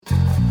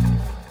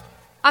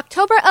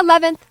October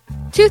 11th,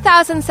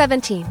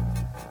 2017.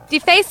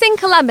 Defacing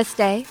Columbus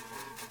Day.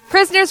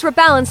 Prisoners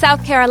rebel in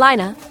South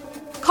Carolina.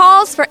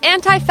 Calls for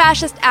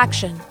anti-fascist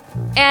action.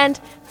 And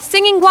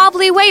singing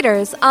wobbly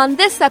waiters on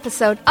this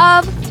episode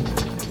of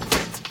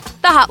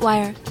The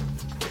Hotwire,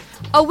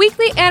 a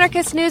weekly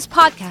anarchist news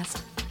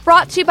podcast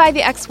brought to you by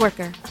the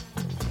ex-worker.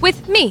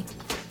 With me,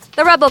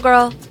 the Rebel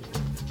Girl.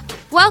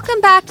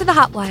 Welcome back to The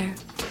Hotwire.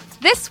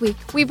 This week,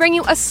 we bring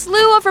you a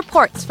slew of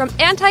reports from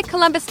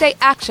anti-Columbus Day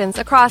actions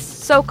across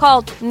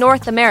so-called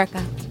North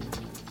America.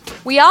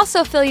 We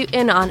also fill you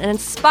in on an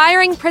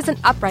inspiring prison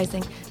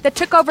uprising that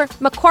took over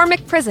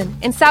McCormick Prison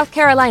in South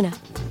Carolina.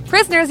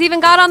 Prisoners even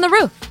got on the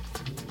roof.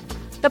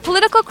 The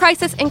political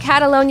crisis in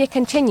Catalonia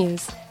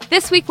continues,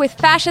 this week with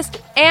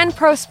fascist and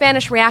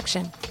pro-Spanish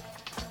reaction.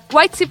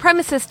 White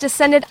supremacists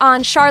descended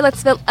on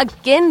Charlottesville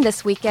again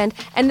this weekend,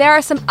 and there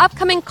are some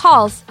upcoming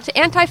calls to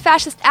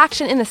anti-fascist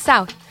action in the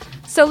South.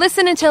 So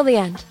listen until the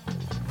end.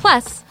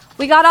 Plus,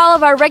 we got all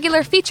of our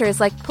regular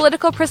features like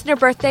political prisoner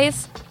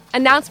birthdays,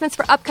 announcements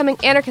for upcoming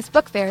anarchist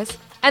book fairs,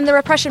 and the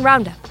Repression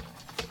Roundup.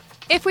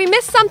 If we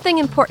missed something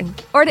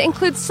important, or to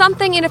include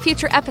something in a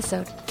future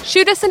episode,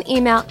 shoot us an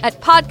email at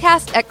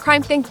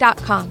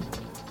podcast@crimethink.com.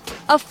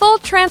 A full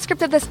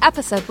transcript of this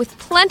episode with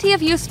plenty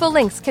of useful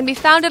links can be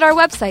found at our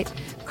website,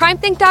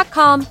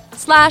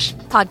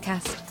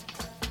 crimethink.com/podcast.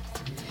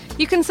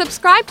 You can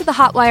subscribe to The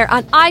Hotwire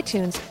on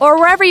iTunes or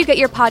wherever you get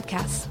your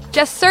podcasts.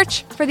 Just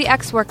search for The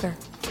Ex-Worker.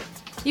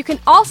 You can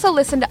also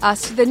listen to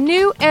us through the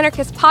new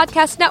anarchist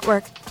podcast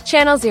network,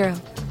 Channel Zero.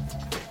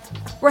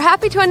 We're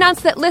happy to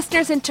announce that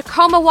listeners in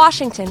Tacoma,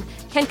 Washington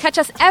can catch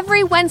us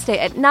every Wednesday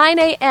at 9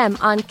 a.m.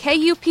 on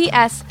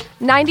KUPS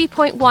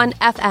 90.1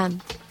 FM,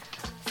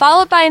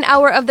 followed by an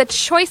hour of the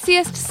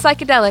choicest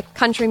psychedelic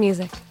country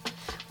music.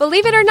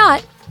 Believe it or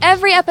not,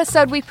 every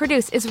episode we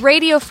produce is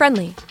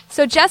radio-friendly,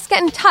 so just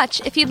get in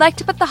touch if you'd like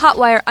to put The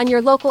Hotwire on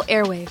your local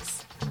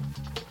airwaves.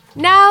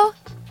 Now,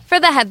 for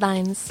the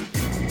headlines.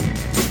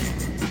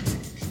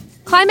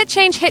 Climate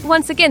change hit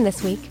once again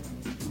this week.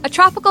 A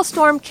tropical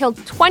storm killed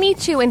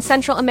 22 in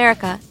Central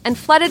America and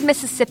flooded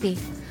Mississippi,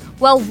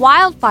 while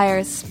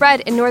wildfires spread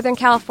in Northern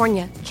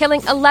California,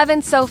 killing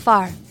 11 so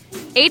far.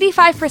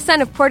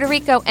 85% of Puerto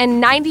Rico and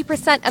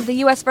 90% of the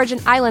U.S. Virgin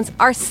Islands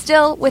are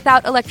still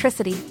without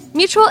electricity.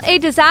 Mutual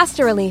Aid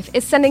Disaster Relief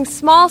is sending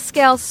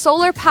small-scale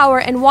solar power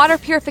and water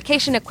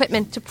purification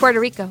equipment to Puerto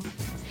Rico.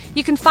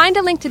 You can find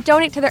a link to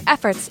donate to their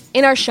efforts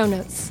in our show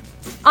notes.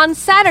 On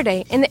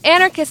Saturday, in the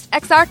anarchist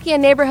Exarchia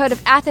neighborhood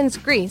of Athens,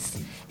 Greece,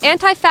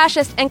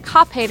 anti-fascist and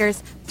cop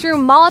haters threw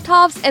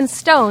Molotovs and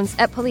stones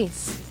at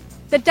police.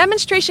 The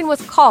demonstration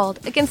was called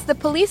against the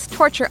police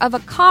torture of a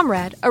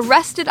comrade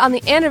arrested on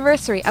the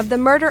anniversary of the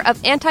murder of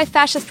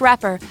anti-fascist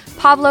rapper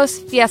Pavlos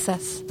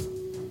Fiesas.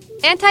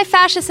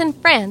 Anti-fascists in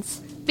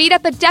France beat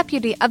up a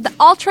deputy of the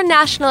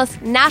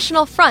ultra-nationalist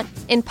National Front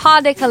in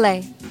Pas de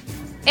Calais.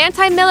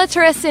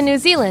 Anti-militarists in New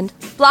Zealand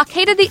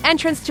blockaded the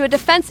entrance to a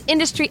defense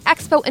industry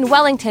expo in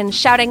Wellington,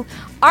 shouting,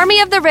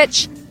 "Army of the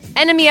rich,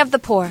 enemy of the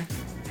poor."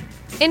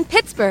 In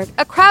Pittsburgh,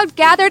 a crowd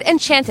gathered and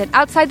chanted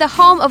outside the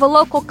home of a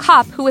local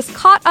cop who was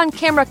caught on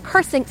camera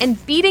cursing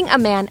and beating a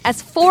man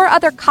as 4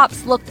 other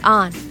cops looked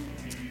on.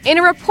 In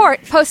a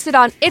report posted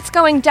on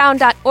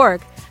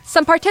itsgoingdown.org,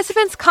 some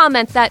participants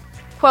comment that,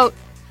 quote,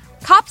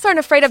 "Cops aren't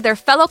afraid of their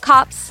fellow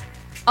cops,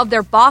 of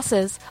their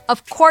bosses,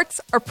 of courts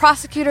or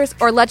prosecutors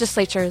or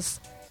legislatures,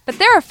 but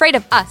they're afraid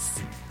of us.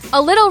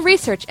 A little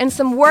research and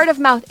some word of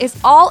mouth is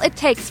all it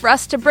takes for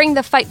us to bring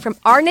the fight from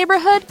our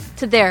neighborhood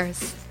to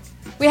theirs."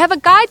 We have a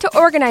guide to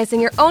organizing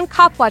your own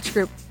Cop Watch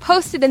group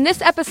posted in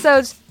this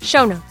episode's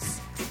show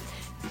notes.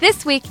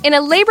 This week, in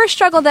a labor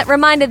struggle that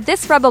reminded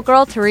this rebel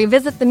girl to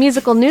revisit the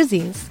musical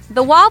Newsies,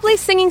 the wobbly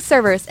singing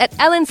servers at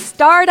Ellen's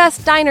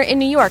Stardust Diner in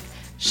New York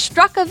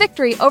struck a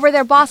victory over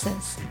their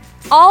bosses.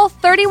 All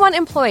 31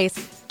 employees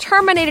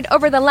terminated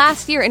over the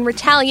last year in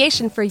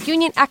retaliation for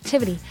union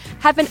activity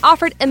have been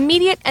offered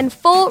immediate and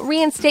full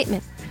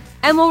reinstatement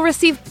and will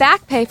receive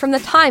back pay from the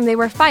time they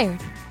were fired.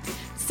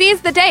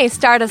 Seize the day,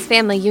 Stardust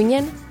Family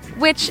Union,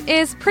 which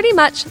is pretty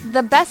much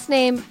the best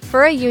name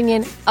for a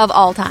union of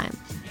all time.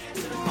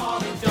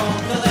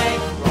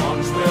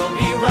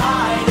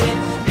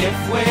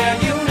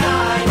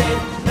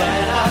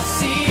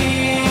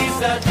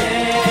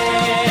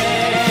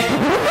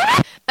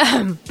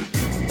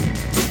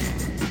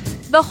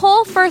 The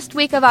whole first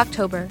week of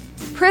October,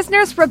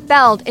 prisoners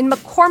rebelled in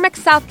McCormick,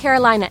 South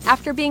Carolina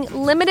after being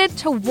limited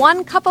to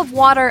 1 cup of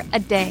water a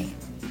day.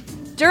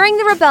 During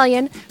the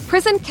rebellion,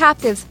 prison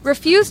captives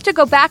refused to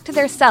go back to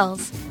their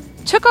cells,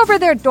 took over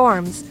their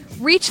dorms,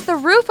 reached the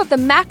roof of the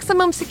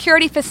maximum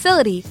security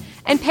facility,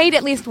 and paid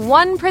at least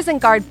 1 prison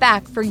guard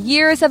back for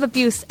years of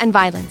abuse and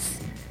violence.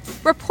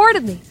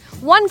 Reportedly,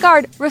 1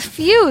 guard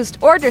refused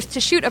orders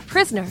to shoot a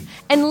prisoner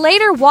and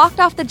later walked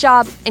off the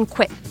job and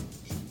quit.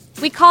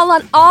 We call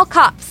on all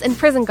cops and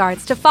prison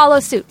guards to follow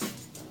suit.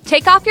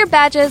 Take off your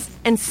badges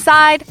and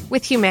side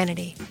with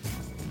humanity.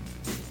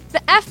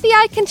 The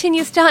FBI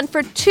continues to hunt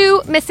for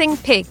 2 missing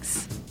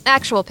pigs.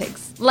 Actual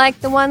pigs,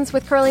 like the ones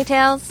with curly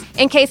tails,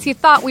 in case you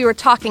thought we were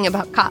talking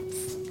about cops.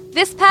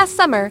 This past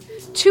summer,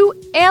 2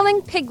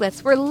 ailing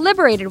piglets were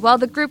liberated while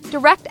the group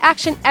Direct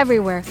Action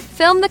Everywhere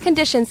filmed the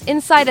conditions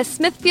inside a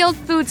Smithfield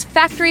Foods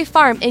factory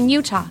farm in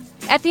Utah.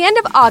 At the end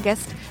of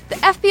August, the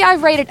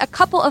FBI raided a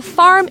couple of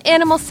farm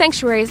animal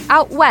sanctuaries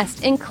out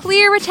west in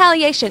clear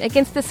retaliation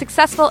against the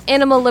successful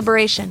animal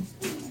liberation.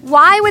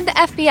 Why would the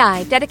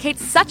FBI dedicate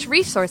such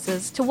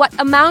resources to what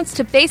amounts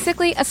to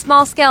basically a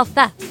small-scale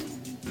theft?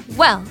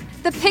 Well,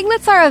 the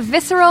piglets are a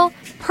visceral,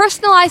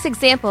 personalized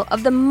example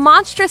of the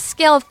monstrous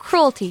scale of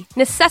cruelty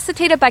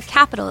necessitated by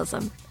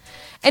capitalism.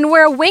 And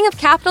where a wing of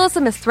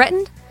capitalism is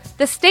threatened,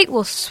 the state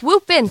will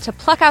swoop in to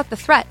pluck out the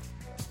threat.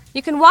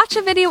 You can watch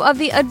a video of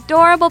the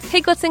adorable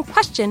piglets in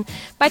question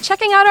by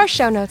checking out our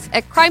show notes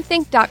at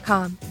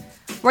crimethink.com,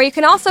 where you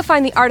can also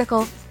find the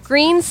article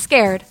Green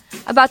Scared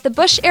about the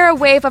Bush-era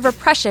wave of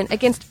repression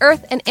against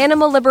earth and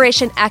animal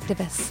liberation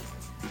activists.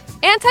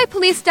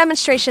 Anti-police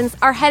demonstrations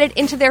are headed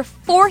into their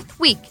 4th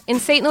week in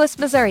St. Louis,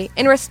 Missouri,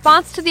 in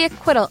response to the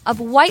acquittal of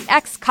white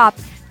ex-cop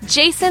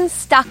Jason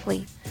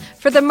Stockley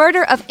for the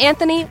murder of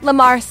Anthony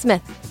Lamar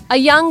Smith, a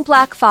young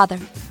black father.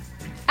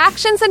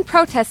 Actions and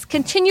protests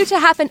continue to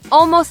happen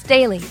almost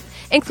daily,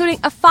 including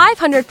a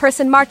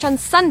 500-person march on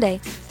Sunday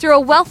through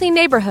a wealthy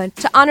neighborhood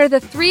to honor the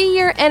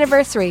 3-year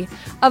anniversary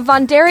of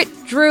Vonderrit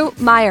Drew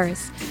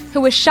Myers,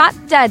 who was shot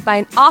dead by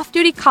an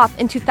off-duty cop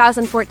in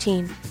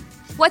 2014.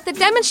 What the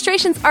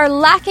demonstrations are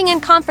lacking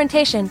in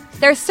confrontation,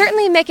 they're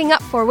certainly making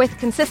up for with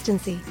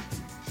consistency.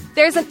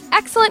 There's an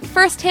excellent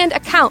first-hand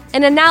account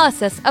and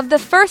analysis of the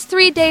first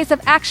 3 days of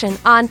action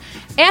on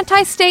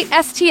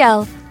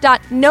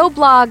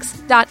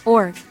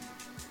antistatestl.noblogs.org.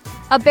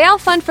 A bail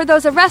fund for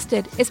those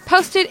arrested is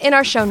posted in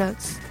our show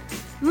notes.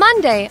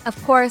 Monday,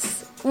 of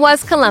course,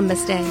 was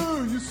Columbus Day,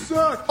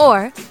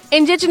 or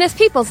Indigenous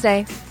Peoples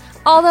Day,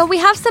 although we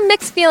have some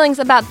mixed feelings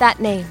about that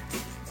name.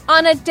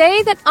 On a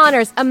day that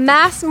honors a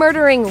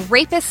mass-murdering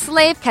rapist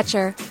slave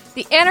catcher,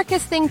 the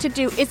anarchist thing to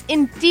do is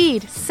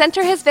indeed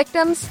center his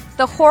victims,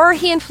 the horror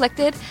he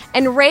inflicted,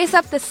 and raise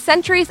up the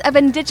centuries of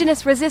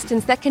indigenous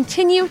resistance that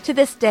continue to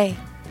this day.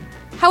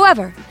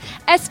 However,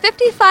 as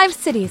 55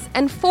 cities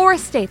and 4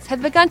 states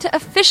have begun to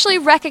officially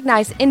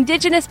recognize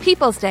Indigenous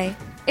Peoples Day,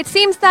 it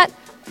seems that,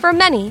 for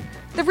many,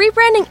 the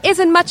rebranding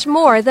isn't much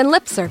more than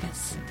lip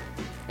service.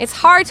 It's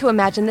hard to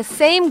imagine the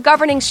same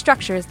governing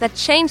structures that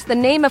changed the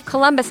name of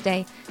Columbus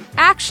Day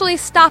actually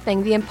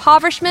stopping the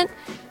impoverishment,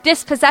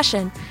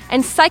 dispossession,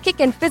 and psychic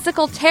and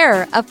physical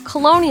terror of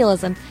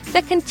colonialism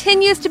that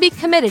continues to be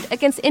committed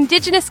against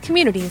indigenous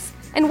communities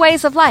and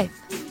ways of life.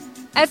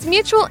 As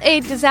Mutual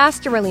Aid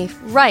Disaster Relief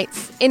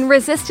writes in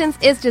Resistance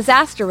is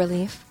Disaster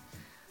Relief,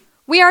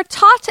 we are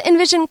taught to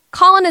envision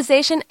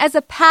colonization as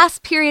a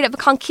past period of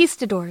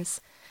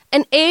conquistadors,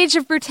 an age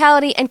of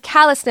brutality and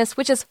callousness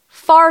which is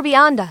far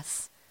beyond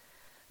us.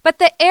 But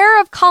the era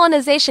of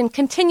colonization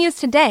continues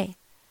today.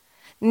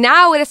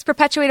 Now it is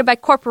perpetuated by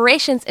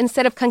corporations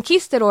instead of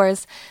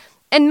conquistadors,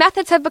 and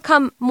methods have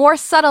become more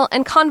subtle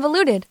and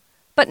convoluted,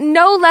 but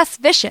no less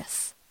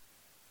vicious.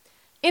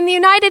 In the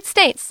United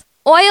States,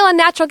 oil and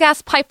natural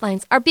gas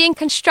pipelines are being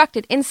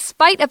constructed in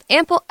spite of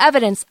ample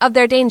evidence of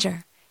their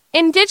danger.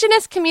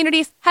 Indigenous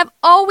communities have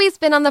always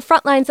been on the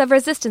front lines of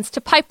resistance to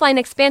pipeline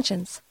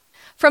expansions.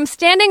 From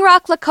Standing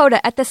Rock, Lakota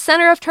at the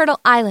center of Turtle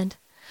Island,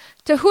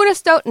 to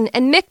Hudastoten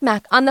and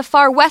Micmac on the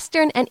far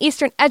western and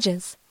eastern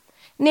edges,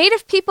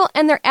 Native people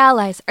and their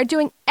allies are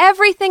doing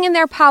everything in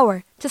their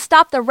power to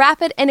stop the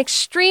rapid and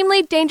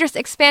extremely dangerous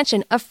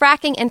expansion of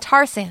fracking and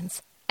tar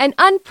sands, an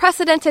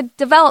unprecedented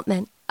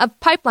development of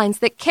pipelines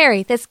that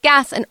carry this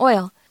gas and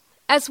oil,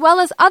 as well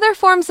as other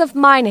forms of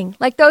mining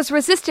like those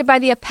resisted by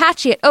the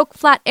Apache at Oak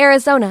Flat,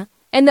 Arizona,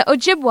 and the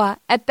Ojibwa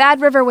at Bad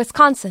River,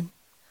 Wisconsin.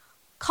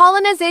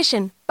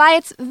 Colonization, by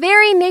its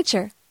very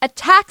nature,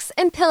 attacks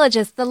and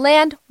pillages the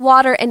land,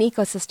 water, and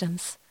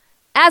ecosystems.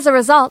 As a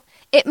result,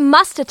 it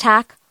must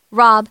attack,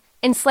 rob,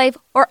 enslave,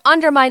 or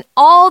undermine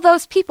all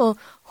those people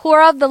who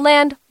are of the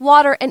land,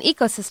 water, and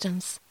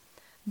ecosystems.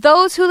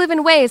 Those who live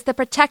in ways that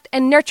protect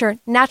and nurture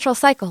natural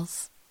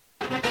cycles.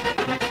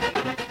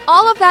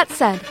 All of that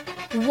said,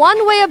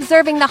 one way of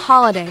observing the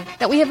holiday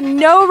that we have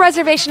no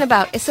reservation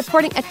about is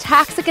supporting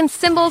attacks against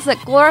symbols that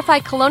glorify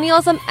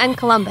colonialism and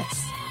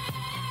Columbus.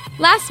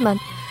 Last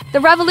month, the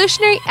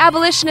revolutionary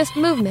abolitionist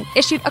movement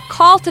issued a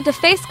call to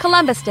deface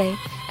Columbus Day,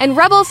 and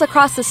rebels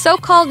across the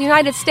so-called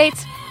United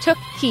States took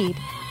heed.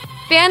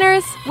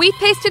 Banners,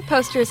 wheat-pasted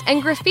posters,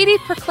 and graffiti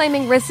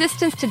proclaiming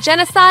resistance to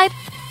genocide,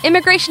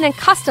 immigration and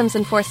customs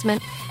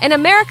enforcement, and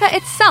America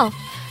itself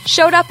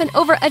showed up in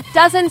over a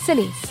dozen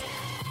cities.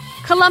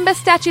 Columbus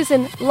statues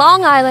in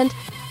Long Island,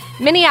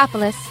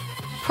 Minneapolis,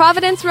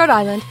 Providence, Rhode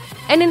Island,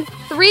 and in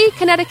 3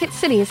 Connecticut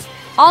cities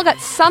all got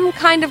some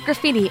kind of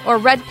graffiti or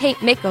red paint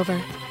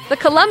makeover. The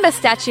Columbus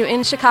statue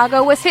in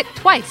Chicago was hit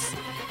twice,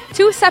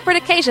 2 separate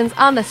occasions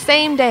on the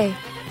same day.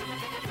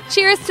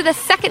 Cheers to the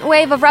second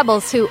wave of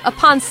rebels who,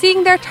 upon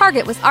seeing their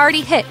target was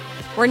already hit,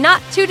 were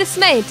not too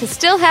dismayed to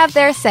still have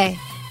their say.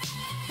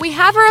 We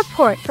have a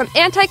report from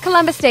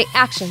Anti-Columbus Day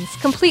Actions,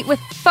 complete with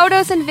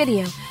photos and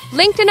video,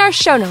 linked in our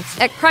show notes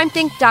at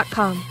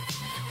crimethink.com.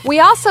 We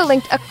also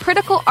linked a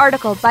critical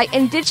article by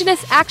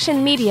Indigenous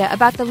Action Media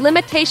about the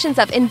limitations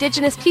of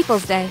Indigenous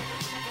Peoples Day.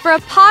 For a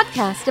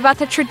podcast about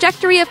the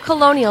trajectory of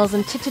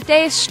colonialism to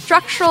today's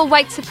structural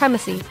white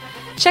supremacy,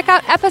 check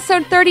out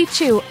episode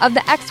 32 of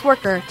The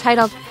Ex-Worker,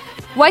 titled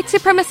White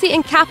Supremacy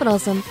and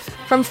Capitalism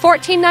from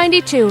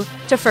 1492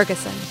 to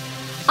Ferguson.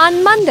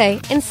 On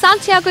Monday, in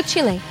Santiago,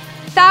 Chile,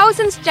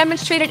 thousands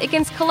demonstrated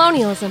against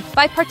colonialism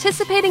by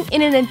participating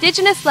in an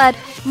indigenous-led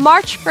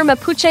March for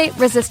Mapuche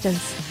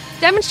Resistance.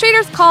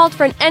 Demonstrators called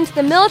for an end to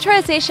the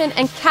militarization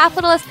and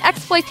capitalist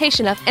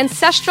exploitation of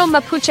ancestral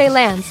Mapuche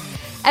lands,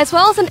 as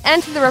well as an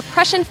end to the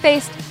repression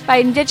faced by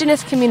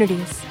indigenous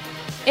communities.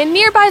 In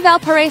nearby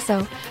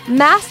Valparaiso,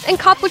 masked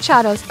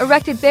encapuchados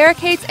erected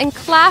barricades and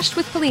clashed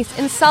with police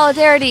in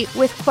solidarity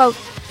with, quote,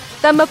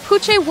 the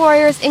Mapuche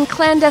warriors in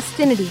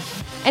clandestinity,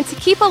 and to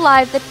keep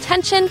alive the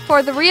tension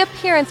for the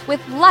reappearance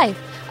with life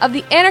of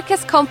the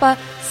anarchist compa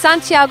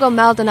Santiago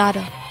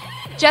Maldonado.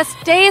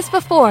 Just days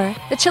before,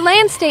 the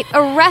Chilean state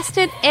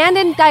arrested and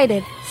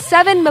indicted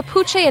 7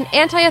 Mapuche and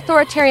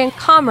anti-authoritarian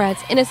comrades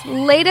in its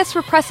latest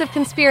repressive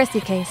conspiracy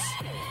case.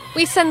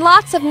 We send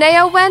lots of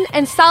neowen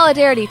and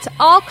solidarity to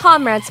all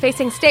comrades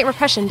facing state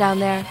repression down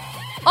there.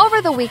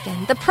 Over the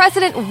weekend, the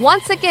president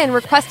once again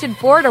requested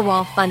border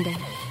wall funding,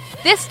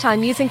 this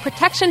time using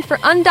protection for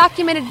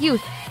undocumented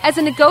youth as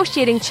a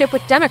negotiating chip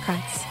with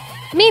Democrats.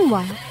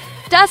 Meanwhile,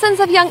 dozens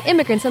of young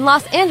immigrants in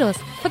Los Angeles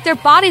put their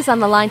bodies on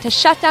the line to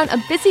shut down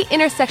a busy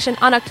intersection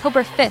on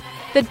October 5th,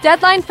 the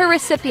deadline for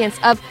recipients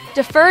of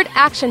Deferred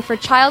Action for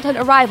Childhood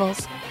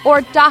Arrivals,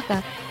 or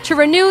DACA, to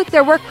renew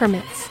their work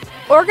permits.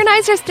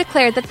 Organizers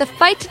declared that the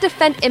fight to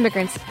defend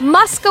immigrants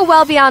must go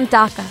well beyond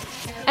DACA,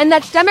 and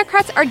that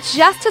Democrats are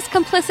just as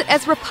complicit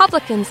as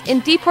Republicans in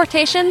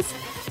deportations,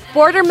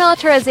 border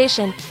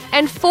militarization,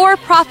 and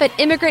for-profit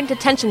immigrant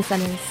detention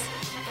centers.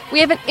 We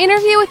have an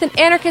interview with an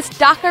anarchist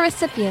DACA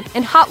recipient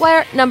in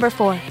Hotwire number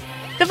 4.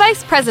 The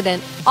vice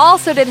president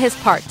also did his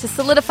part to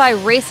solidify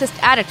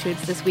racist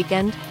attitudes this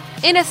weekend.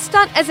 In a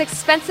stunt as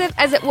expensive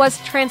as it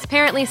was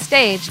transparently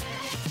staged,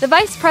 the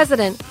vice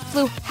president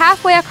flew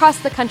halfway across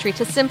the country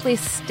to simply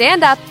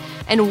stand up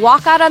and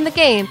walk out on the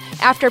game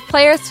after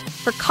players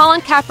for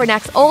Colin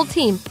Kaepernick's old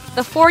team,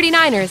 the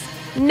 49ers,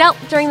 knelt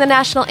during the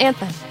national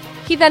anthem.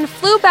 He then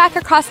flew back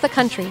across the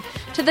country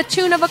to the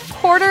tune of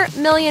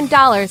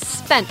 $250,000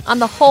 spent on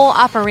the whole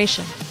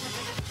operation.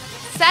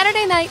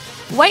 Saturday night,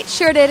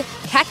 white-shirted,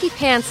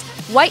 khaki-pants,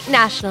 white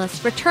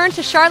nationalists returned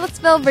to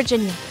Charlottesville,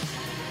 Virginia,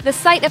 the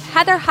site of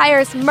Heather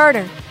Heyer's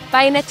murder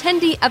by an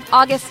attendee of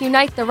August's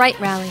Unite the Right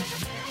rally.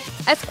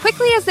 As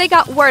quickly as they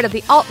got word of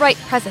the alt-right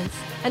presence,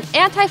 an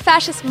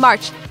anti-fascist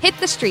march hit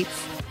the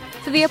streets,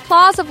 to the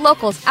applause of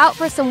locals out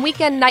for some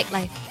weekend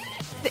nightlife.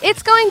 The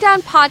It's Going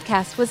Down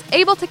podcast was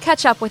able to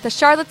catch up with a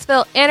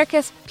Charlottesville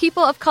anarchist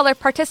people of color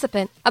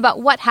participant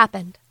about what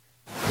happened.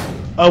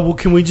 Well,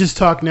 can we just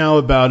talk now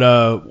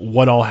about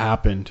what all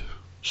happened?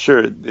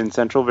 Sure. In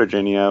Central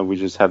Virginia, we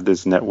just have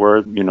this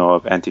network,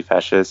 of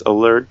anti-fascist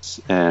alerts.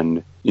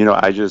 And,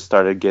 I just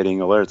started getting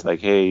alerts like,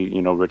 hey,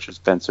 Richard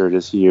Spencer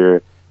is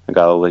here. I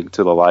got a link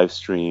to the live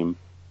stream.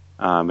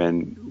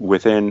 And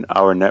within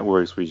our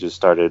networks, we just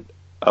started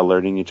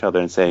alerting each other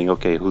and saying,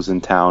 okay, who's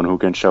in town, who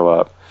can show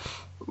up.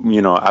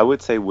 I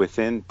would say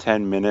within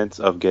 10 minutes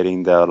of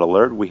getting that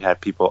alert, we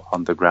had people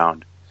on the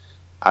ground.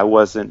 I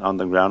wasn't on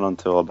the ground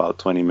until about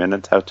 20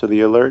 minutes after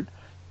the alert,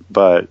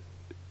 but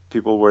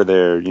people were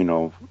there,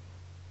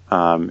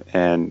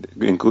 and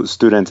include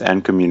students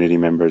and community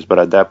members. But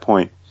at that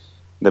point,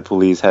 the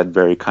police had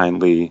very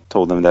kindly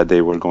told them that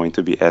they were going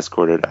to be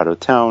escorted out of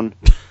town,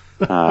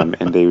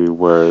 and they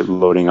were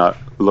loading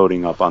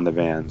up on the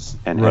vans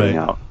and heading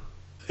out.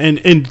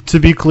 And to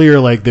be clear,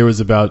 like there was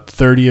about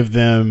 30 of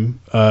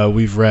them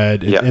we've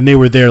read, and they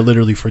were there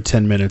literally for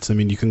 10 minutes. I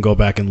mean, you can go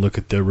back and look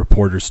at the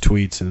reporters'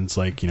 tweets, and it's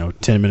like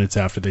 10 minutes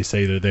after they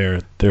say they're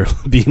there, they're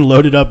being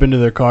loaded up into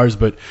their cars.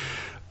 But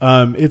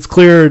it's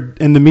clear,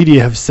 and the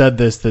media have said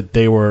this, that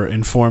they were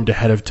informed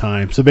ahead of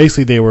time. So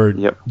basically, they were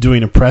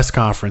doing a press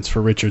conference for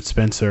Richard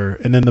Spencer,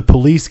 and then the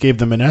police gave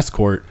them an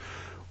escort.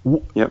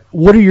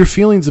 What are your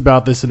feelings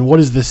about this, and what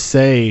does this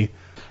say?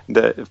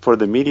 For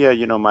the media,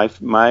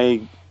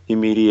 my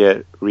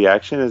immediate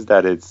reaction is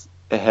that it's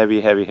a heavy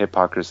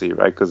hypocrisy,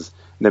 right? Because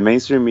the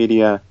mainstream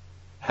media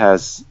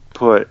has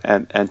put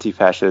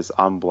anti-fascists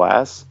on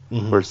blast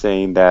for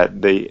saying that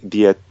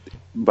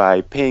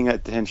by paying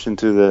attention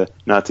to the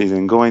Nazis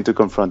and going to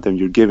confront them,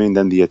 you're giving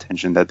them the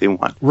attention that they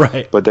want.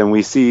 Right. But then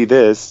we see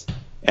this,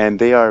 and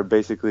they are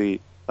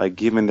basically like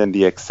giving them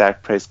the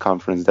exact press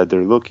conference that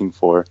they're looking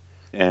for,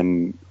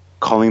 and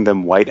calling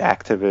them white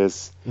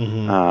activists,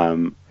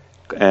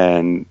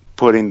 and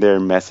putting their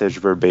message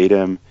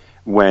verbatim,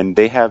 when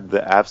they have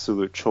the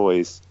absolute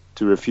choice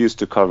to refuse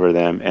to cover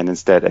them and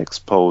instead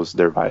expose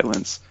their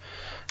violence.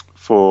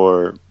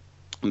 For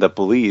the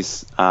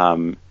police,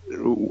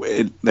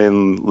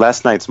 in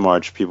last night's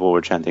march, people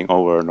were chanting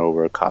over and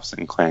over, cops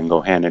and Klan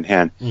go hand in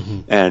hand.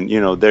 And,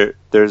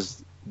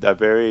 there's a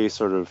very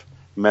sort of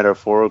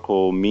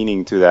metaphorical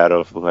meaning to that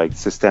of like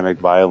systemic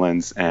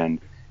violence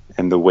and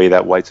and the way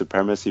that white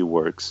supremacy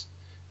works.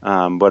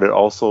 But it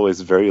also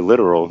is very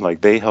literal.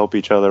 Like, they help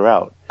each other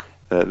out.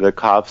 The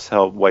cops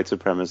help white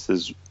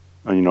supremacists,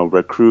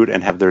 recruit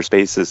and have their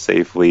spaces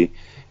safely.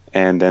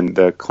 And then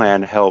the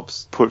Klan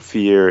helps put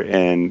fear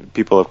in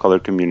people of color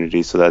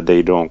communities so that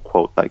they don't,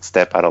 quote, like,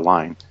 step out of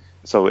line.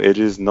 So it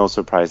is no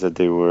surprise that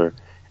they were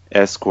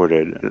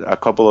escorted. A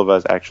couple of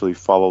us actually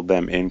followed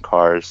them in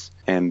cars,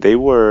 and they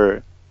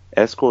were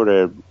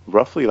escorted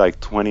roughly like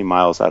 20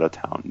 miles out of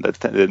town.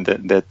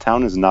 The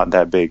town is not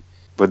that big,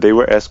 but they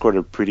were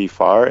escorted pretty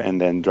far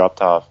and then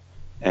dropped off,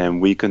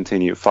 and we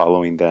continued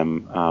following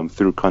them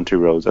through country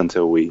roads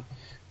until we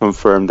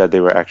confirmed that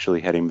they were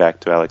actually heading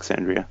back to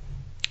Alexandria,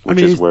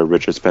 which is where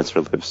Richard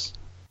Spencer lives.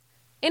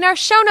 In our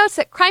show notes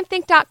at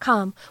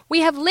crimethink.com,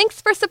 we have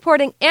links for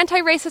supporting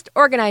anti-racist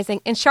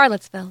organizing in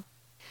Charlottesville.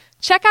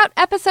 Check out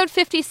episode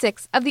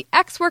 56 of the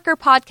Ex-Worker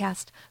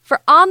podcast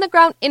for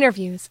on-the-ground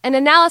interviews and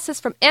analysis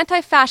from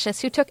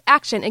anti-fascists who took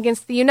action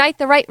against the Unite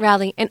the Right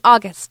rally in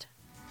August.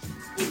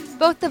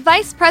 Both the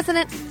vice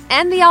president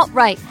and the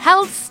alt-right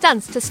held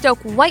stunts to stoke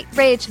white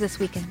rage this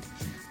weekend,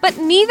 but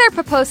neither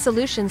proposed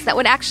solutions that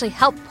would actually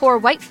help poor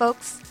white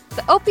folks.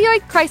 The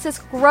opioid crisis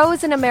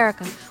grows in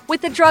America,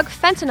 with the drug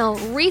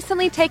fentanyl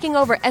recently taking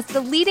over as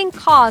the leading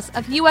cause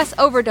of U.S.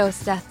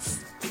 overdose deaths.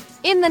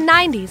 In the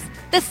 90s,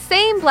 the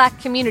same black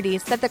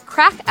communities that the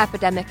crack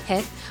epidemic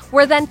hit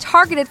were then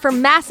targeted for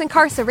mass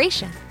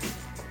incarceration.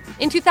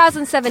 In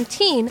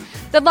 2017,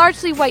 the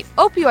largely white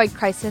opioid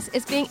crisis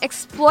is being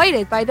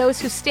exploited by those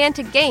who stand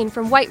to gain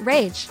from white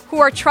rage, who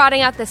are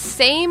trotting out the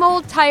same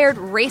old tired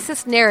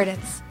racist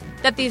narratives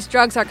that these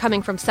drugs are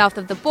coming from south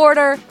of the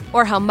border,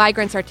 or how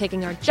migrants are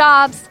taking our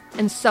jobs,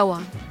 and so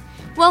on.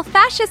 While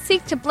fascists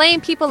seek to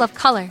blame people of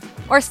color,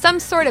 or some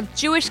sort of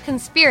Jewish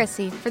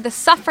conspiracy for the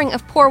suffering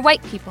of poor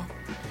white people,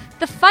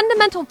 the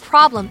fundamental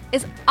problem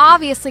is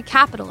obviously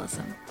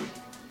capitalism.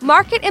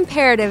 Market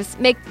imperatives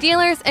make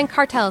dealers and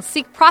cartels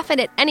seek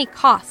profit at any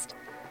cost,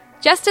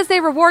 just as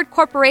they reward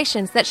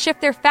corporations that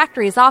ship their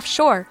factories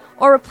offshore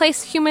or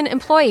replace human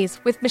employees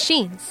with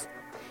machines.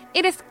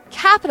 It is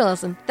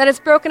capitalism that has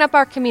broken up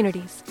our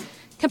communities,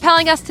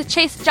 compelling us to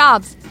chase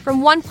jobs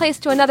from one place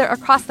to another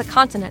across the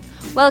continent,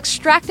 while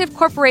extractive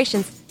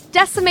corporations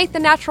decimate the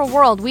natural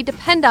world we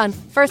depend on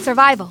for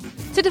survival.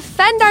 To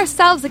defend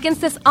ourselves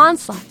against this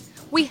onslaught,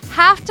 we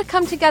have to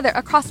come together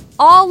across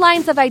all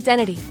lines of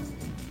identity,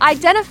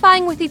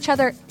 identifying with each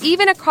other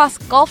even across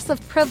gulfs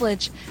of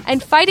privilege,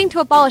 and fighting to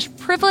abolish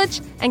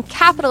privilege and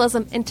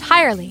capitalism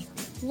entirely.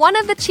 One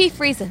of the chief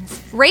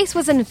reasons race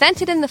was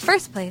invented in the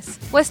first place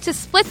was to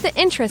split the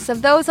interests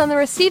of those on the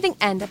receiving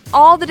end of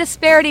all the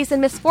disparities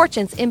and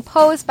misfortunes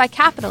imposed by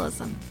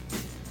capitalism.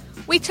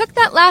 We took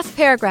that last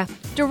paragraph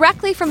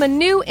directly from a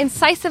new,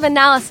 incisive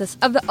analysis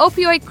of the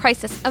opioid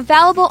crisis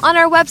available on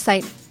our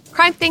website,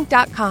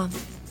 crimethink.com.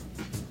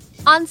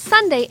 On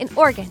Sunday in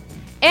Oregon,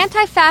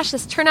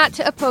 anti-fascists turn out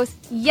to oppose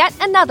yet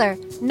another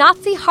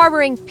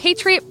Nazi-harboring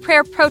Patriot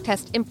Prayer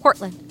protest in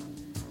Portland.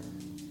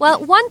 While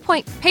at one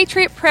point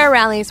Patriot Prayer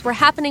rallies were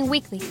happening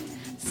weekly,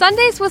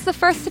 Sundays was the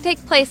first to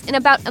take place in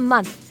about a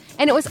month,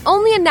 and it was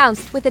only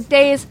announced with a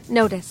day's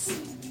notice.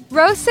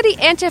 Rose City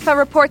Antifa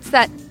reports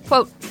that,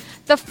 quote,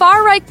 the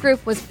far-right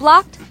group was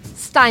blocked,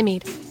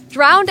 stymied,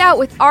 drowned out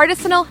with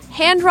artisanal,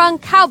 hand-wrung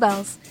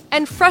cowbells,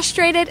 and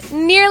frustrated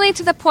nearly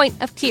to the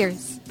point of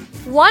tears.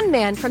 One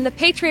man from the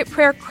Patriot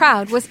Prayer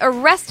crowd was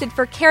arrested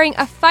for carrying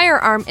a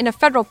firearm in a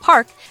federal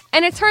park,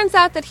 and it turns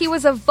out that he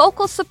was a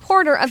vocal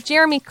supporter of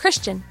Jeremy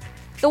Christian,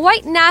 the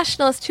white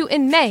nationalist who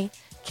in May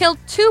killed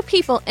 2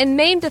 people and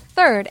maimed a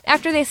third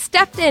after they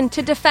stepped in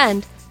to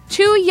defend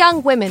 2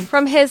 young women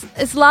from his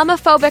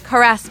Islamophobic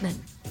harassment.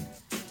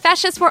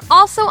 Fascists were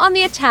also on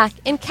the attack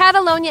in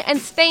Catalonia and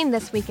Spain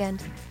this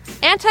weekend.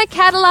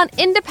 Anti-Catalan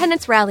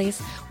independence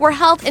rallies were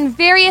held in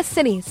various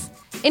cities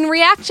in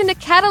reaction to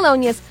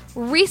Catalonia's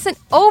recent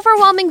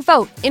overwhelming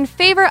vote in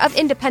favor of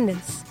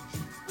independence.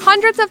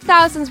 Hundreds of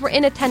thousands were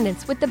in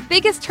attendance, with the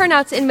biggest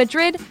turnouts in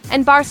Madrid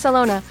and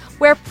Barcelona,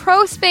 where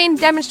pro-Spain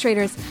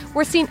demonstrators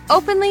were seen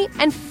openly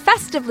and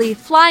festively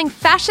flying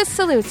fascist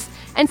salutes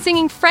and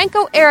singing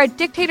Franco-era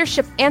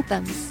dictatorship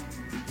anthems.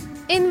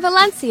 In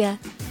Valencia,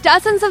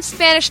 dozens of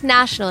Spanish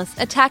nationalists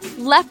attacked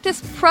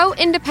leftist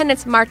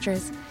pro-independence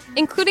marchers,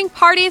 including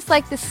parties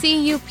like the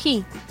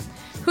CUP,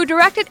 who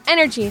directed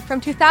energy from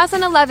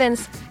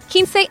 2011's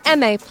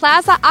 15M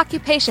plaza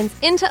occupations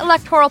into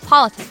electoral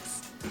politics.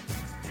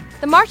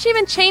 The march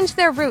even changed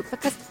their route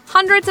because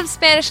hundreds of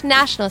Spanish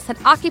nationalists had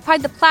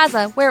occupied the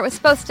plaza where it was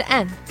supposed to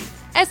end.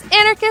 As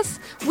anarchists,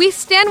 we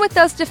stand with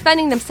those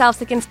defending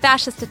themselves against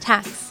fascist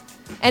attacks,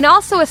 and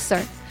also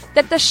assert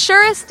that the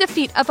surest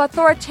defeat of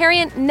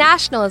authoritarian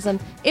nationalism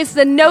is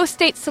the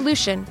no-state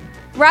solution,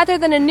 rather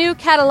than a new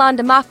Catalan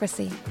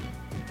democracy.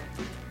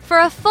 For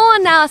a full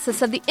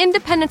analysis of the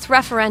independence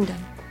referendum,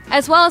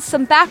 as well as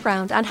some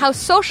background on how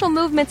social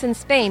movements in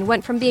Spain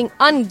went from being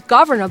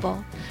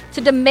ungovernable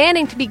to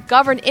demanding to be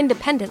governed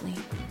independently,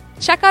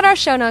 check out our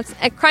show notes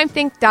at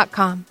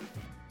crimethink.com.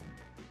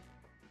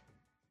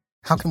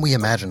 How can we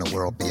imagine a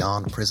world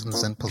beyond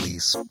prisons and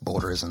police,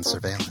 borders and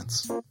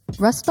surveillance?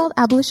 Rust Belt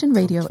Abolition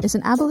Radio is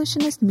an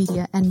abolitionist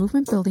media and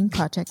movement-building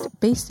project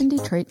based in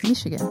Detroit,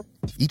 Michigan.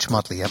 Each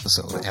monthly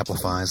episode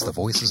amplifies the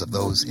voices of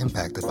those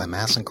impacted by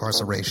mass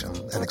incarceration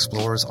and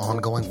explores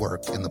ongoing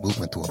work in the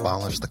movement to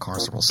abolish the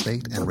carceral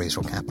state and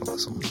racial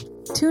capitalism.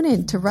 Tune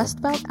in to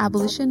Rust Belt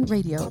Abolition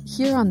Radio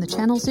here on the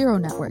Channel Zero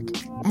Network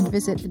and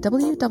visit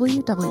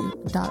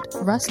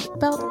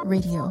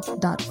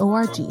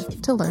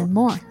www.rustbeltradio.org to learn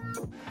more.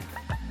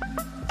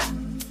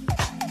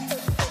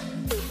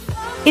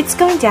 It's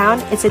Going Down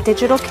is a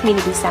digital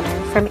community center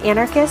from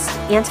anarchist,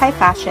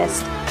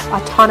 anti-fascist,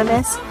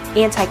 autonomous,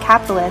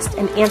 anti-capitalist,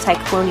 and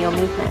anti-colonial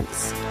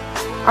movements.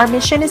 Our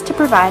mission is to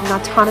provide an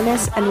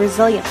autonomous and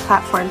resilient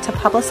platform to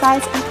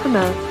publicize and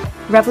promote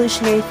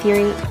revolutionary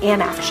theory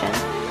and action.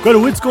 Go to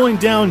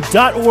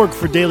itsgoingdown.org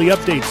for daily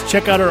updates.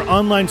 Check out our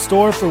online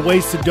store for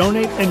ways to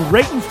donate, and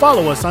rate and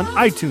follow us on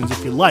iTunes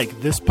if you like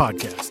this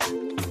podcast.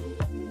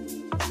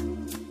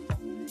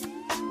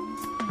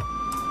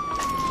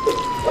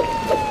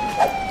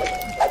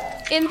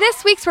 In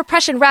this week's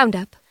Repression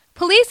Roundup,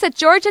 police at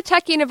Georgia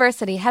Tech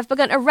University have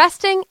begun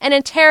arresting and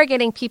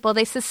interrogating people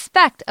they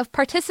suspect of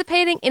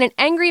participating in an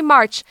angry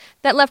march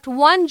that left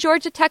one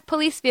Georgia Tech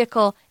police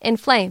vehicle in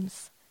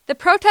flames. The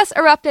protests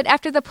erupted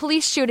after the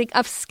police shooting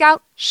of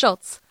Scout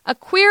Schultz, a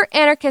queer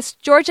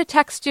anarchist Georgia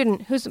Tech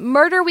student whose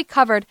murder we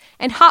covered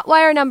in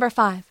Hotwire number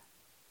 5.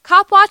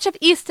 Copwatch of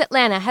East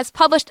Atlanta has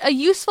published a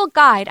useful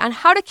guide on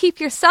how to keep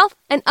yourself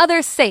and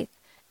others safe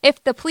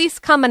if the police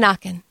come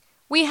a-knockin'.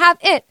 We have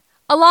it,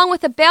 along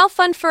with a bail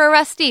fund for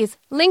arrestees,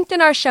 linked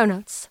in our show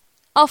notes.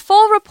 A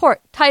full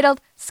report titled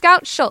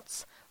Scout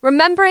Schultz,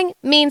 Remembering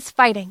Means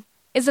Fighting,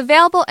 is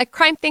available at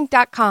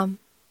crimethink.com.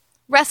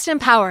 Rest in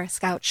power,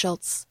 Scout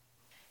Schultz.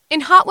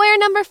 In Hotwire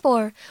number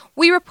 4,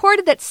 we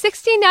reported that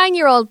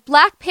 69-year-old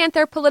Black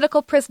Panther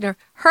political prisoner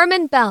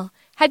Herman Bell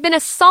had been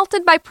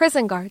assaulted by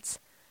prison guards,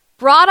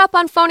 brought up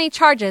on phony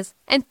charges,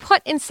 and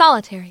put in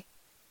solitary.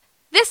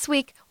 This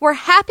week, we're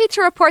happy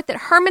to report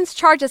that Herman's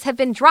charges have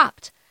been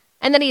dropped,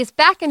 and that he is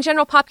back in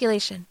general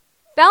population.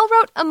 Bell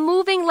wrote a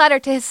moving letter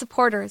to his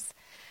supporters,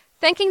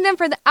 thanking them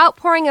for the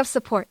outpouring of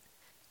support.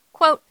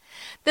 Quote,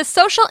 "The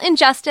social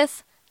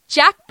injustice,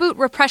 jackboot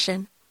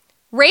repression,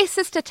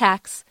 racist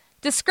attacks,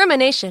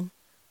 discrimination,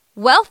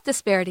 wealth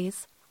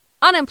disparities,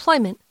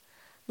 unemployment,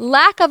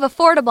 lack of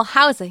affordable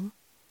housing,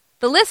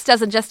 the list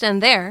doesn't just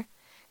end there,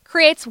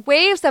 creates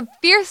waves of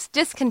fierce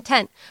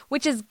discontent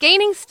which is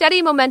gaining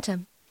steady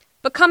momentum,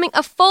 becoming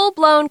a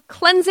full-blown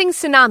cleansing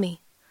tsunami,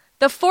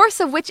 the force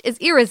of which is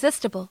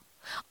irresistible.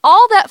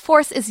 All that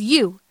force is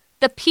you,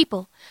 the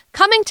people,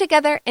 coming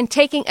together and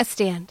taking a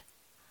stand.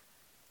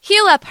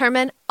 Heal up,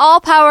 Herman. All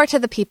power to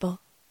the people."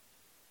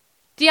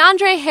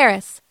 DeAndre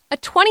Harris, a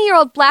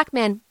 20-year-old black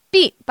man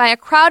beat by a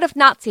crowd of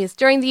Nazis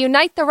during the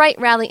Unite the Right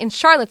rally in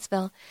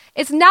Charlottesville,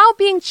 is now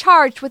being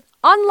charged with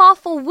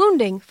unlawful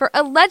wounding for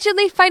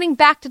allegedly fighting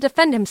back to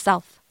defend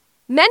himself.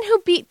 Men who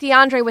beat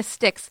DeAndre with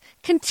sticks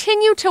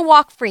continue to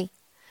walk free.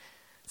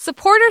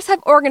 Supporters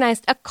have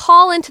organized a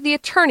call-in to the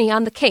attorney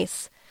on the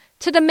case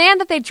to demand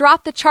that they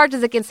drop the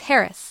charges against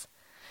Harris.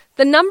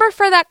 The number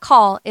for that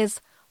call is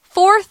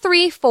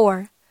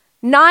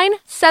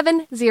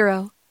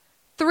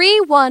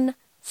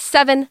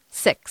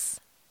 434-970-3176.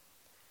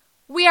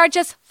 We are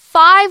just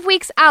 5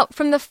 weeks out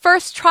from the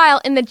first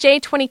trial in the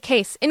J20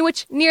 case, in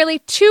which nearly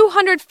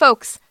 200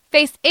 folks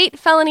faced 8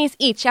 felonies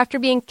each after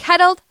being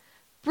kettled,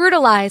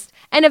 brutalized,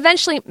 and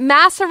eventually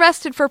mass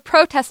arrested for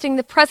protesting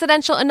the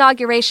presidential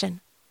inauguration.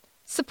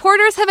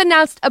 Supporters have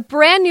announced a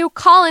brand new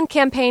call-in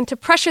campaign to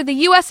pressure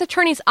the U.S.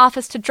 Attorney's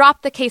Office to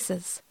drop the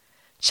cases.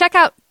 Check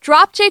out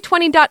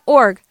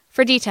dropj20.org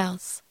for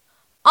details.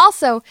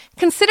 Also,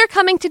 consider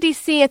coming to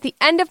D.C. at the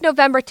end of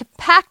November to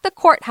pack the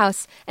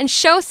courthouse and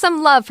show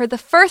some love for the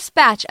first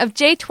batch of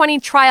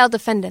J20 trial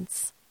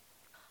defendants.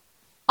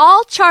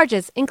 All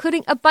charges,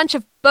 including a bunch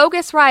of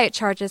bogus riot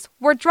charges,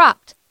 were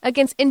dropped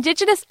against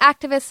Indigenous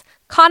activist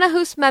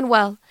Conahus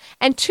Manuel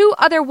and 2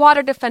 other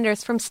water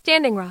defenders from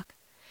Standing Rock.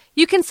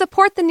 You can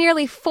support the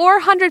nearly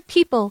 400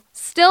 people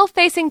still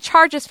facing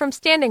charges from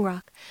Standing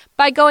Rock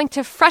by going to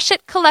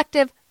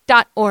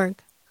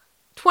freshitcollective.org.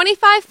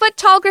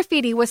 25-foot-tall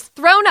graffiti was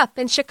thrown up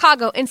in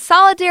Chicago in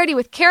solidarity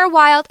with Kara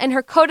Wilde and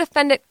her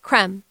co-defendant,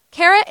 Krem.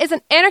 Kara is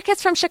an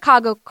anarchist from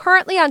Chicago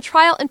currently on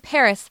trial in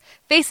Paris,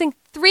 facing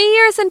 3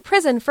 years in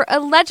prison for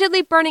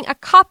allegedly burning a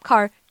cop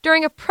car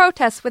during a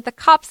protest with the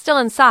cops still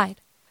inside.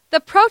 The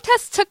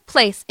protests took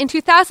place in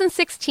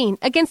 2016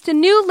 against a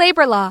new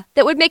labor law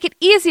that would make it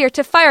easier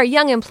to fire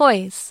young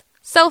employees.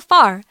 So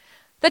far,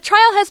 the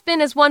trial has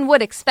been as one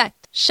would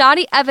expect,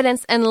 shoddy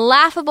evidence and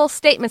laughable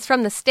statements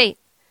from the state,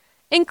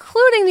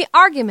 including the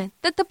argument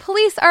that the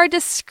police are a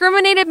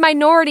discriminated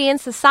minority in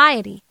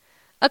society,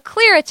 a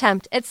clear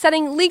attempt at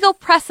setting legal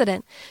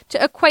precedent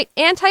to equate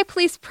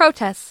anti-police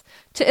protests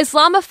to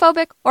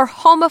Islamophobic or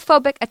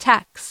homophobic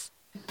attacks.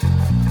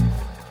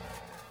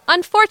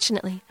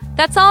 Unfortunately,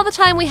 that's all the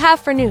time we have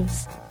for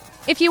news.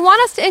 If you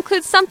want us to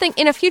include something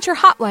in a future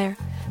Hotwire,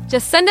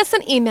 Just send us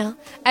an email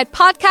at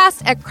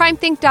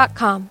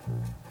podcast@crimethink.com.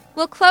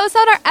 We'll close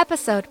out our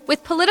episode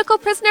with political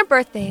prisoner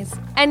birthdays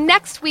and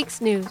next week's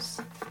news.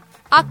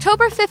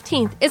 October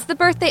 15th is the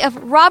birthday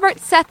of Robert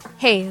Seth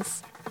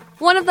Hayes,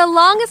 one of the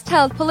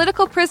longest-held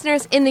political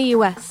prisoners in the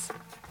U.S.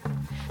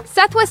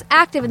 Seth was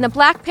active in the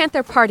Black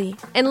Panther Party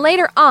and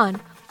later on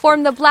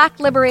formed the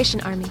Black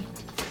Liberation Army.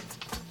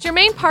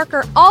 Jermaine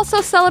Parker also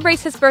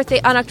celebrates his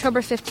birthday on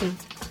October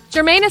 15th.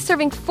 Jermaine is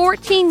serving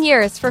 14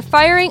 years for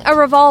firing a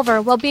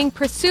revolver while being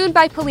pursued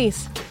by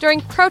police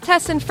during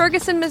protests in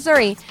Ferguson,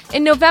 Missouri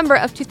in November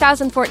of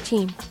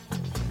 2014.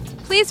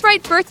 Please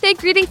write birthday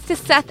greetings to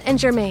Seth and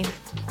Jermaine.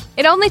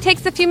 It only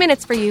takes a few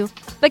minutes for you,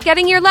 but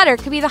getting your letter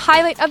could be the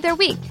highlight of their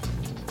week.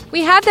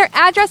 We have their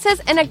addresses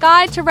and a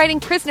guide to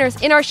writing prisoners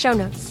in our show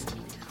notes.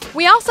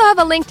 We also have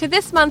a link to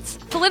this month's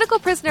political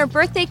prisoner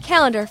birthday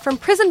calendar from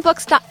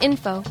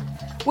prisonbooks.info,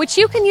 which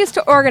you can use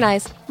to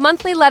organize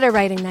monthly letter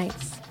writing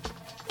nights.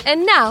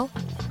 And now,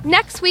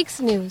 next week's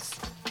news,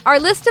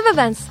 our list of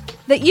events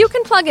that you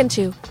can plug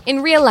into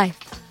in real life.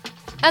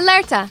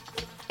 Alerta!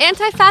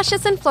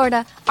 Anti-fascists in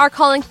Florida are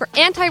calling for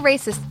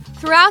anti-racists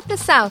throughout the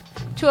South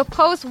to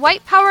oppose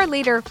white power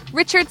leader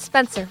Richard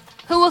Spencer,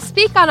 who will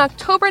speak on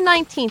October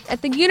 19th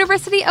at the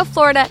University of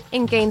Florida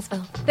in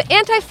Gainesville. The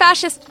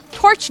Anti-Fascist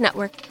Torch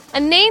Network, a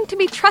name to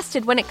be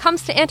trusted when it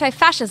comes to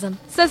anti-fascism,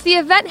 says the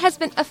event has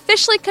been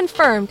officially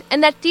confirmed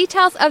and that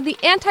details of the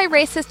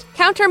anti-racist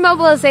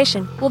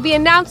counter-mobilization will be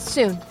announced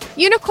soon.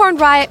 Unicorn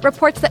Riot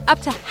reports that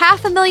up to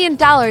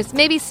 $500,000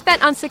 may be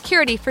spent on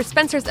security for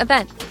Spencer's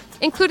event,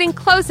 including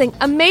closing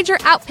a major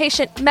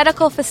outpatient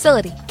medical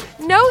facility.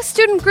 No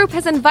student group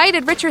has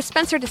invited Richard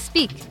Spencer to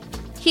speak.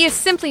 He is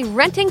simply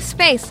renting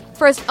space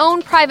for his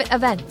own private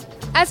event.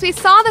 As we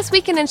saw this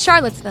weekend in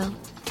Charlottesville,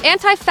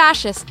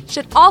 anti-fascists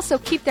should also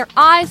keep their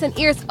eyes and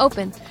ears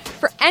open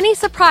for any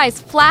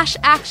surprise flash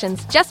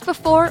actions just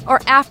before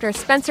or after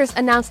Spencer's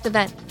announced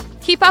event.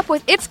 Keep up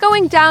with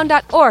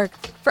itsgoingdown.org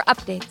for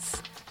updates.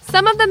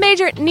 Some of the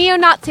major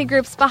neo-Nazi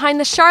groups behind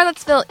the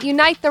Charlottesville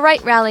Unite the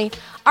Right rally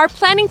are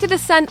planning to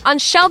descend on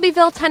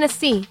Shelbyville,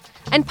 Tennessee,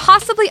 and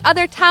possibly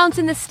other towns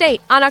in the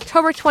state on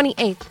October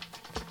 28th.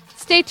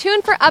 Stay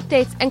tuned for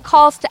updates and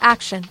calls to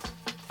action.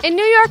 In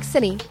New York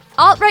City,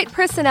 alt-right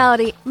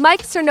personality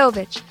Mike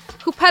Cernovich,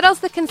 who peddles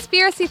the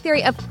conspiracy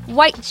theory of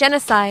white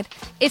genocide,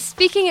 is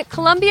speaking at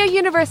Columbia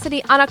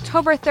University on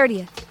October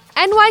 30th.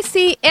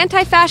 NYC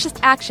Anti-Fascist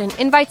Action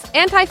invites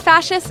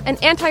anti-fascists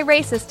and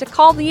anti-racists to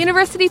call the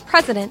university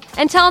president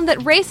and tell him that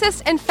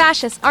racists and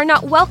fascists are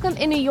not welcome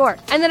in New York,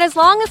 and that as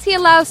long as he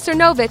allows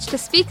Cernovich to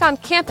speak on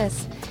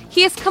campus,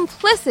 he is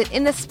complicit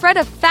in the spread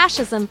of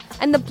fascism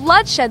and the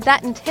bloodshed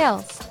that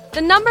entails.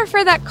 The number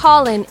for that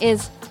call-in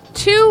is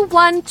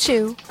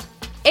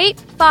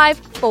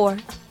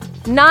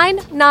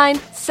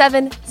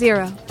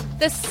 212-854-9970.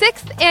 The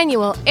 6th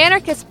annual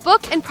Anarchist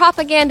Book and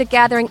Propaganda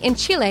Gathering in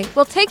Chile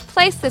will take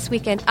place this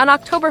weekend on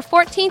October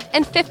 14th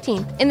and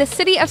 15th in the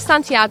city of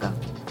Santiago.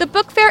 The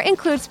book fair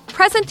includes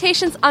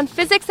presentations on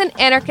physics and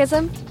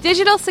anarchism,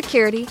 digital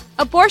security,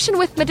 abortion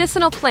with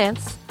medicinal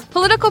plants,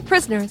 political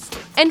prisoners,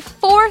 and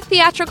 4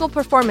 theatrical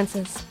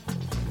performances.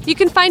 You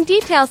can find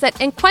details at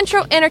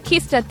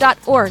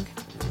encuentroanarquista.org,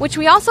 which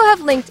we also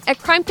have linked at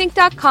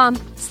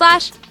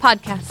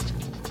crimethink.com/podcast.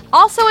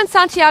 Also in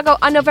Santiago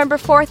on November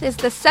 4th is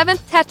the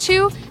 7th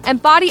Tattoo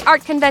and Body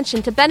Art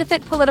Convention to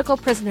benefit political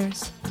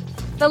prisoners.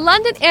 The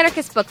London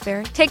Anarchist Book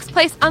Fair takes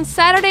place on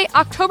Saturday,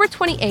 October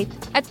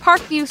 28th at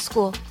Parkview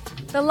School.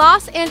 The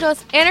Los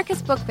Angeles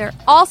Anarchist Book Fair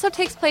also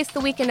takes place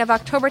the weekend of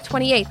October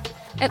 28th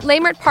at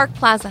Leimert Park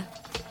Plaza.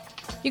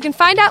 You can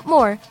find out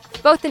more,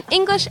 both in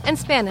English and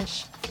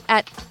Spanish,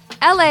 at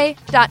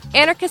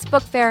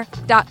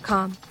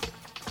la.anarchistbookfair.com.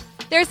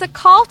 There's a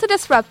call to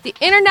disrupt the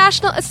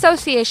International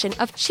Association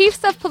of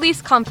Chiefs of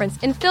Police Conference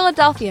in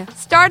Philadelphia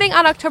starting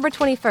on October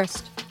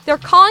 21st. They're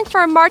calling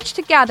for a march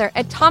to gather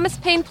at Thomas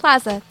Paine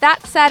Plaza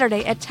that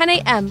Saturday at 10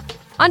 a.m.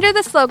 under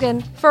the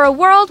slogan, "For a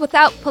World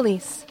Without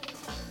Police."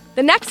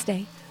 The next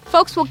day,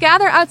 folks will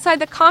gather outside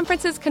the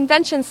conference's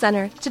convention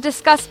center to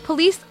discuss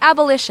police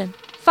abolition.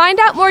 Find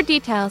out more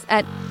details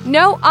at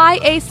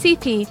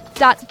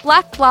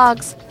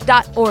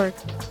noiacp.blackblogs.org.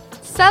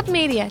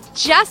 Submedia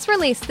just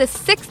released the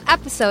 6th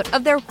episode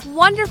of their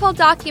wonderful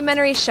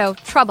documentary show,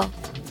 Trouble.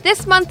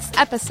 This month's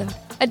episode,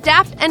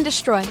 Adapt and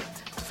Destroy,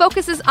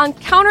 focuses on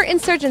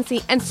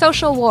counterinsurgency and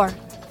social war.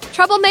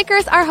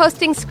 Troublemakers are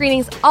hosting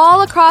screenings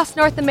all across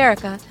North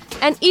America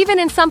and even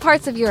in some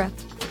parts of Europe.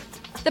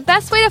 The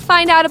best way to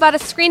find out about a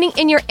screening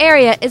in your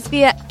area is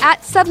via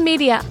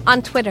 @submedia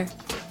on Twitter.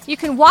 You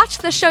can watch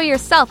the show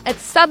yourself at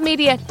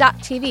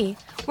submedia.tv,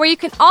 where you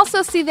can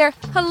also see their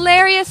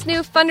hilarious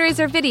new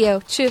fundraiser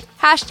video to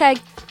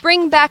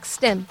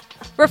 #BringBackStim,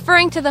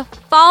 referring to the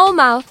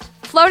foul-mouthed,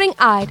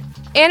 floating-eyed,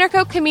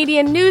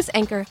 anarcho-comedian news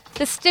anchor,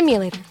 The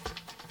Stimulator.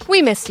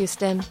 We miss you,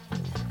 Stim.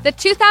 The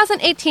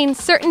 2018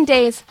 Certain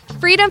Days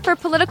Freedom for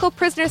Political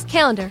Prisoners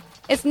calendar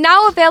is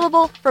now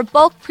available for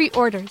bulk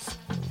pre-orders.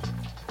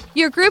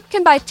 Your group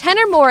can buy 10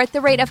 or more at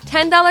the rate of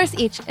 $10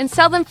 each and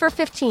sell them for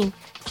 $15,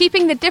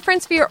 keeping the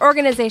difference for your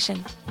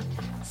organization.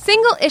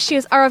 Single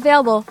issues are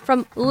available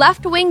from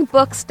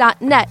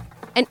leftwingbooks.net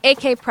and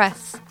AK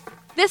Press.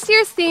 This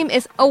year's theme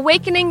is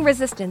Awakening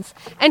Resistance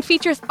and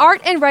features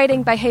art and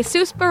writing by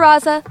Jesus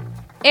Barraza,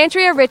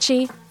 Andrea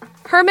Ritchie,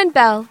 Herman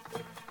Bell,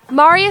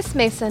 Marius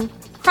Mason,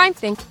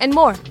 CrimethInc., and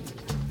more.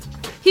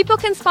 People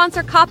can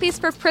sponsor copies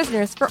for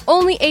prisoners for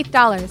only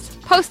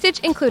 $8, postage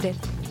included.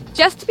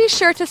 Just be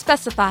sure to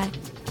specify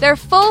their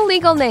full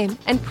legal name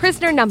and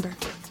prisoner number.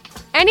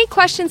 Any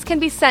questions can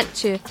be sent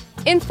to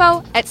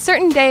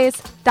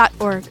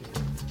info@certaindays.org.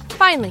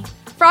 Finally,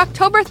 for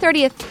October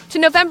 30th to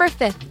November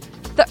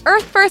 5th, the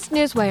Earth First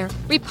Newswire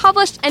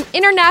republished an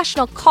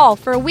international call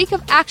for a week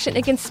of action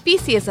against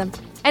speciesism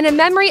and in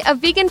memory of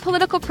vegan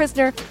political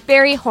prisoner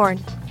Barry Horn.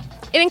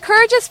 It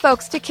encourages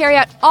folks to carry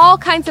out all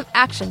kinds of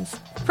actions,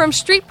 from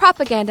street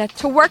propaganda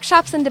to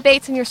workshops and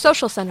debates in your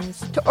social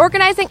centers, to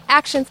organizing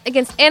actions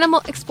against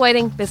animal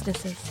exploiting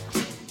businesses.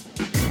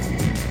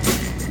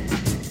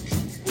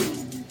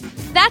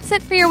 That's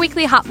it for your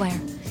weekly Hotwire.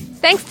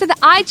 Thanks to the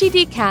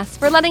IGD cast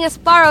for letting us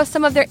borrow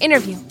some of their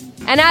interview.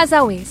 And as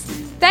always,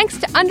 thanks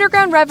to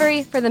Underground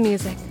Reverie for the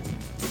music.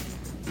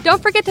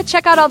 Don't forget to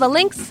check out all the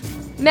links,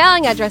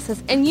 mailing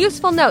addresses, and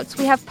useful notes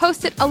we have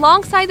posted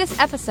alongside this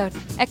episode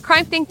at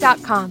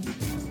crimethink.com.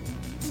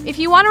 If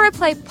you want to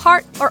replay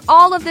part or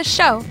all of this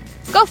show,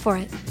 go for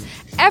it.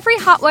 Every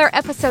Hotwire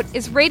episode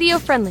is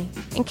radio-friendly,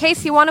 in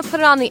case you want to put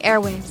it on the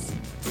airwaves.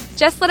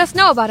 Just let us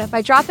know about it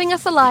by dropping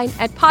us a line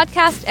at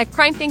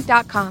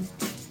podcast@crimethink.com.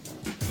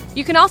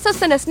 You can also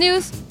send us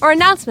news or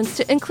announcements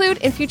to include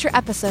in future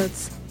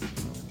episodes.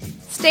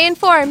 Stay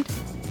informed,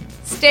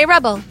 stay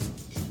rebel,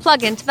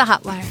 plug into the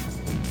Hotwire.